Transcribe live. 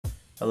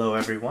Hello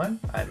everyone,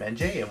 I'm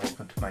NJ and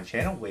welcome to my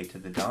channel, Way to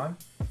the Dawn.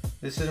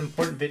 This is an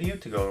important video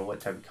to go over what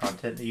type of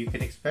content that you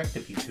can expect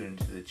if you tune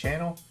into the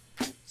channel.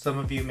 Some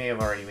of you may have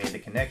already made the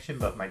connection,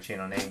 but my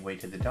channel name, Way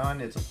to the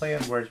Dawn, is a play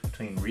on words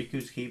between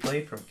Riku's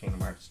Keyblade from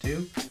Kingdom Hearts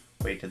 2,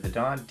 Way to the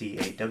Dawn,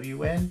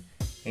 D-A-W-N,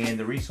 and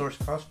the resource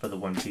cost for the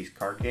One Piece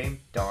card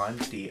game, Dawn,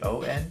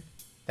 D-O-N.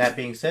 That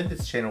being said,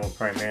 this channel will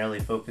primarily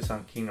focus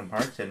on Kingdom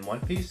Hearts and One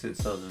Piece since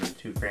those are the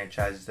two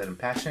franchises that I'm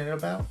passionate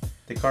about.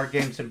 The card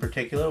games in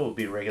particular will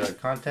be regular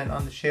content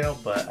on the channel,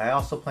 but I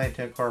also plan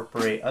to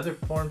incorporate other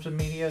forms of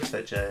media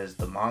such as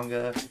the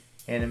manga,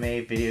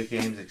 anime, video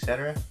games,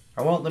 etc.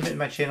 I won't limit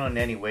my channel in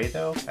any way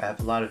though. I have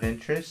a lot of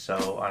interests,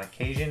 so on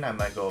occasion I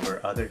might go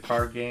over other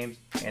card games,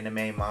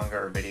 anime, manga,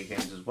 or video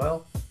games as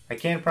well. I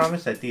can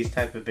promise that these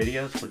type of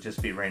videos will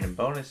just be random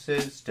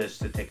bonuses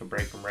just to take a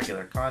break from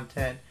regular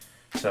content.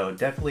 So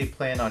definitely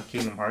plan on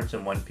Kingdom Hearts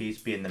and One Piece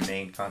being the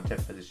main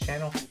content for this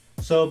channel.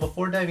 So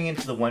before diving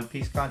into the One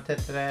Piece content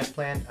that I have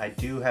planned, I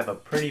do have a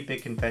pretty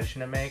big confession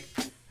to make.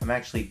 I'm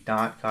actually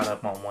not caught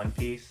up on One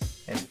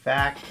Piece. In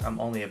fact, I'm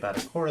only about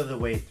a quarter of the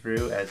way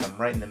through as I'm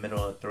right in the middle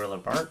of Thriller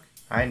Bark.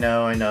 I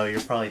know, you're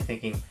probably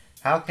thinking,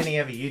 how can he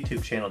have a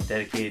YouTube channel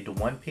dedicated to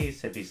One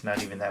Piece if he's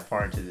not even that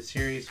far into the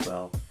series?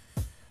 Well,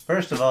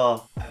 first of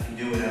all, I can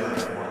do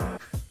whatever I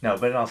want. No,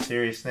 but in all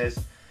seriousness,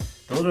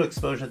 the little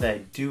exposure that I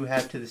do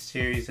have to the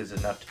series is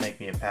enough to make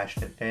me a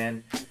passionate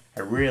fan. I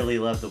really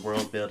love the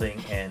world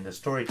building and the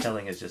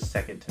storytelling is just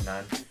second to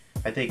none.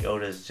 I think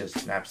Oda is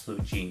just an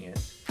absolute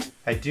genius.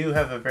 I do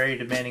have a very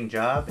demanding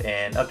job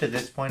and up to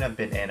this point I've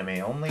been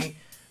anime only,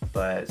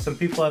 but some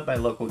people at my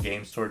local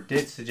game store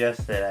did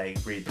suggest that I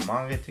read the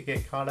manga to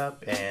get caught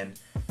up, and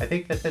I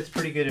think that that's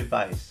pretty good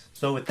advice.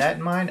 So with that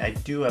in mind, I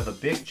do have a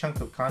big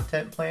chunk of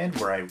content planned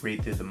where I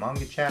read through the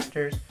manga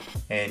chapters,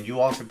 and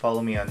you all can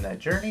follow me on that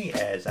journey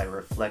as I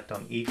reflect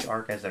on each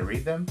arc as I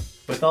read them.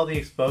 With all the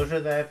exposure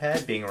that I've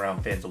had being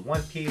around fans of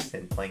One Piece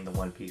and playing the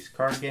One Piece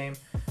card game,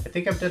 I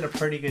think I've done a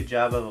pretty good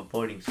job of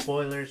avoiding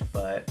spoilers,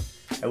 but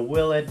I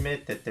will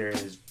admit that there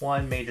is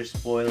one major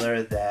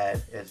spoiler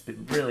that has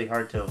been really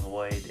hard to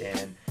avoid,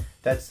 and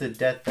that's the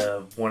death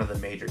of one of the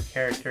major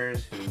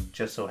characters who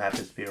just so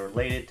happens to be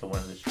related to one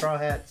of the Straw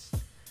Hats.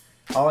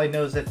 All I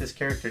know is that this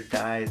character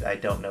dies. I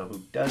don't know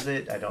who does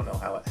it, I don't know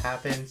how it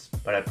happens,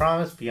 but I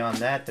promise beyond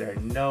that there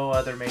are no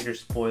other major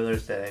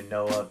spoilers that I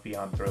know of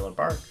beyond Thriller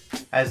Bark.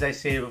 As I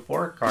stated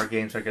before, card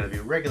games are going to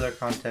be regular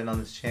content on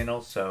this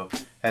channel, so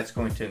that's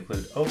going to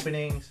include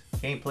openings,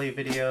 gameplay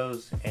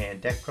videos, and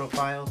deck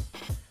profiles.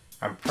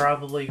 I'm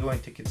probably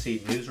going to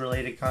concede news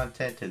related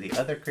content to the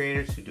other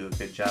creators who do a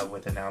good job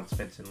with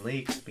announcements and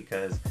leaks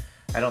because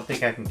I don't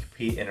think I can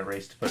compete in a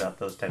race to put out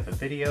those type of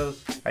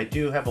videos. I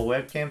do have a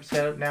webcam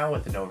set up now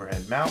with an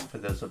overhead mount for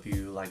those of you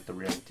who like the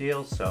real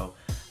deal, so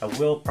I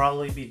will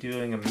probably be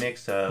doing a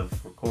mix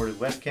of recorded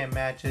webcam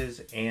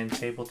matches and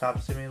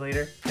Tabletop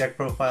Simulator. Deck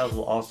profiles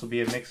will also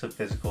be a mix of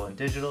physical and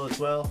digital as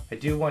well. I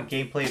do want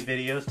gameplay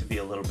videos to be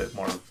a little bit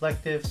more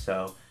reflective,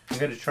 so I'm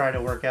going to try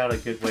to work out a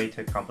good way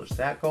to accomplish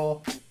that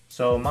goal.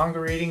 So manga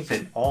readings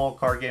and all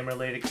card game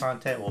related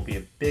content will be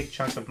a big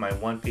chunk of my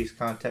One Piece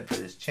content for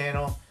this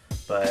channel,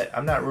 but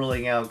I'm not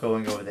ruling out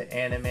going over the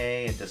anime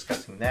and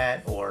discussing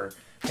that, or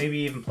maybe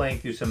even playing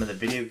through some of the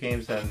video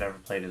games that I've never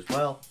played as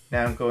well.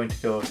 Now I'm going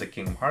to go over the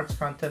Kingdom Hearts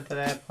content that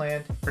I have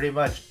planned. Pretty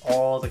much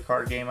all the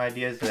card game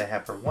ideas that I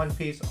have for One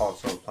Piece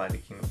also apply to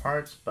Kingdom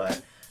Hearts,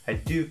 but I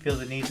do feel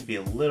the need to be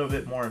a little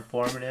bit more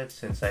informative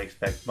since I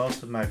expect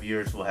most of my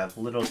viewers will have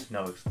little to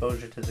no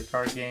exposure to the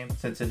card game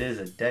since it is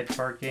a dead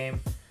card game.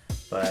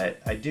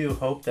 But I do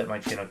hope that my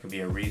channel can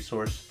be a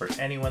resource for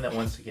anyone that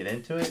wants to get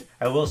into it.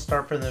 I will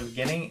start from the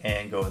beginning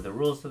and go over the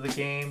rules of the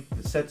game,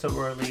 the sets that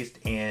were released,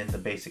 and the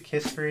basic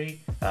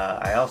history.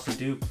 I also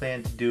do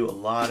plan to do a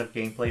lot of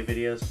gameplay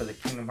videos for the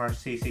Kingdom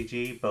Hearts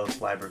TCG, both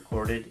live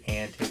recorded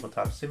and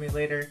Tabletop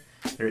Simulator.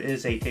 There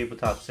is a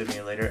Tabletop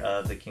Simulator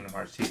of the Kingdom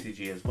Hearts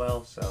TCG as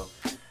well, so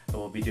I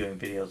will be doing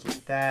videos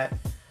with that.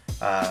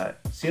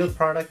 Sealed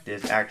product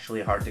is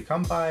actually hard to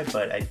come by,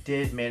 but I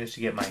did manage to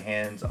get my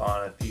hands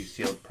on a few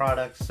sealed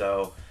products.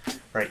 So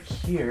right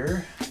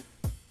here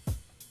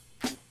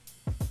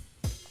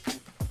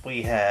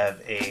we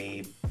have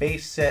a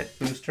base set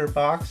booster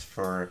box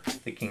for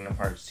the Kingdom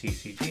Hearts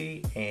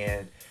TCG,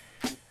 and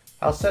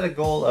I'll set a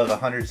goal of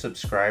 100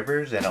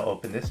 subscribers and I'll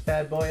open this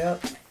bad boy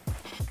up.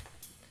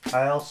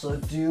 I also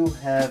do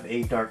have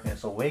a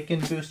Darkness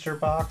Awakened booster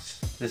box.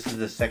 This is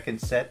the second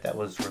set that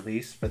was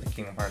released for the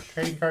Kingdom Hearts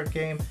trading card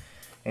game,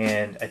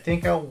 and I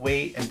think I'll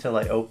wait until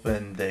I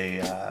open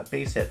the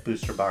base set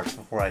booster box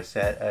before I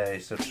set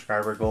a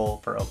subscriber goal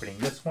for opening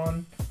this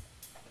one.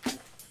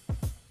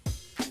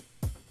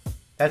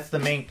 That's the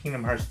main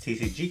Kingdom Hearts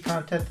TCG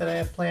content that I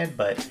have planned,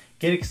 but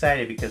get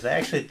excited because I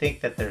actually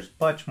think that there's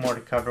much more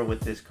to cover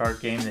with this card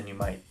game than you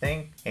might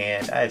think,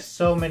 and I have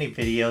so many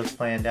videos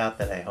planned out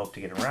that I hope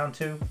to get around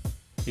to.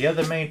 The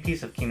other main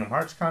piece of Kingdom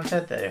Hearts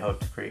content that I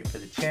hope to create for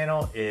the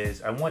channel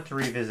is I want to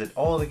revisit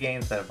all the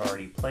games that I've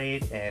already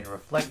played and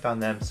reflect on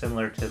them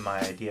similar to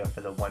my idea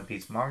for the One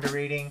Piece manga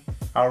reading.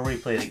 I'll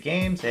replay the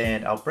games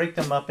and I'll break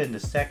them up into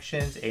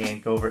sections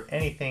and go over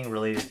anything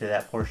related to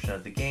that portion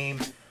of the game,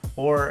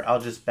 or I'll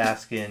just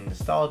bask in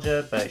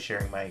nostalgia by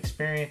sharing my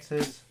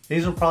experiences.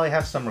 These will probably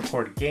have some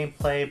recorded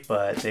gameplay,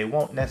 but they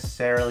won't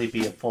necessarily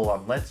be a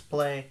full-on Let's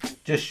Play,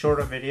 just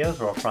shorter videos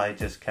where I'll probably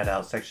just cut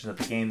out sections of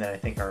the game that I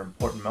think are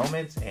important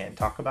moments and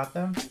talk about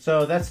them.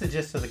 So that's the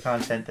gist of the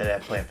content that I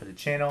have planned for the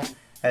channel.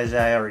 As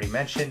I already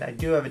mentioned, I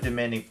do have a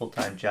demanding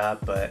full-time job,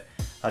 but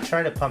I'll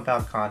try to pump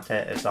out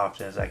content as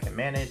often as I can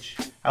manage.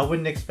 I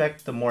wouldn't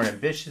expect the more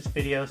ambitious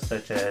videos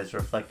such as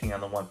reflecting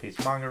on the One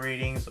Piece manga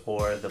readings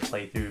or the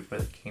playthrough for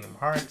the Kingdom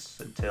Hearts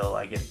until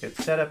I get a good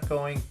setup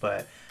going,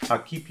 but I'll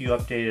keep you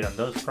updated on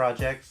those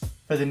projects.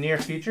 For the near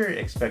future,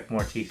 expect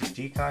more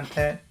TCG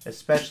content,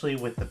 especially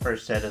with the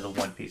first set of the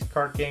One Piece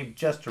card game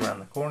just around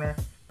the corner.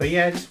 But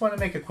yeah, I just want to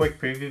make a quick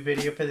preview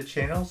video for the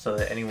channel so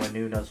that anyone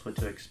new knows what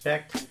to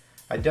expect.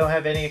 I don't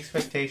have any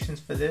expectations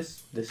for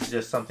this. This is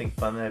just something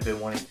fun that I've been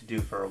wanting to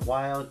do for a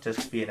while, just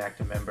to be an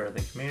active member of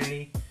the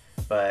community.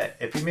 But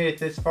if you made it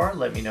this far,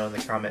 let me know in the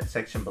comment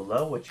section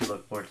below what you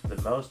look forward to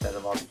the most out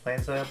of all the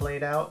plans that I've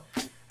laid out.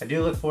 I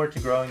do look forward to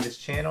growing this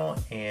channel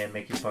and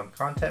making fun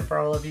content for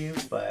all of you,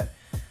 but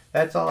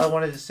that's all I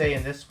wanted to say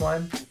in this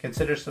one.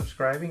 Consider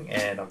subscribing,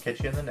 and I'll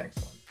catch you in the next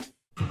one.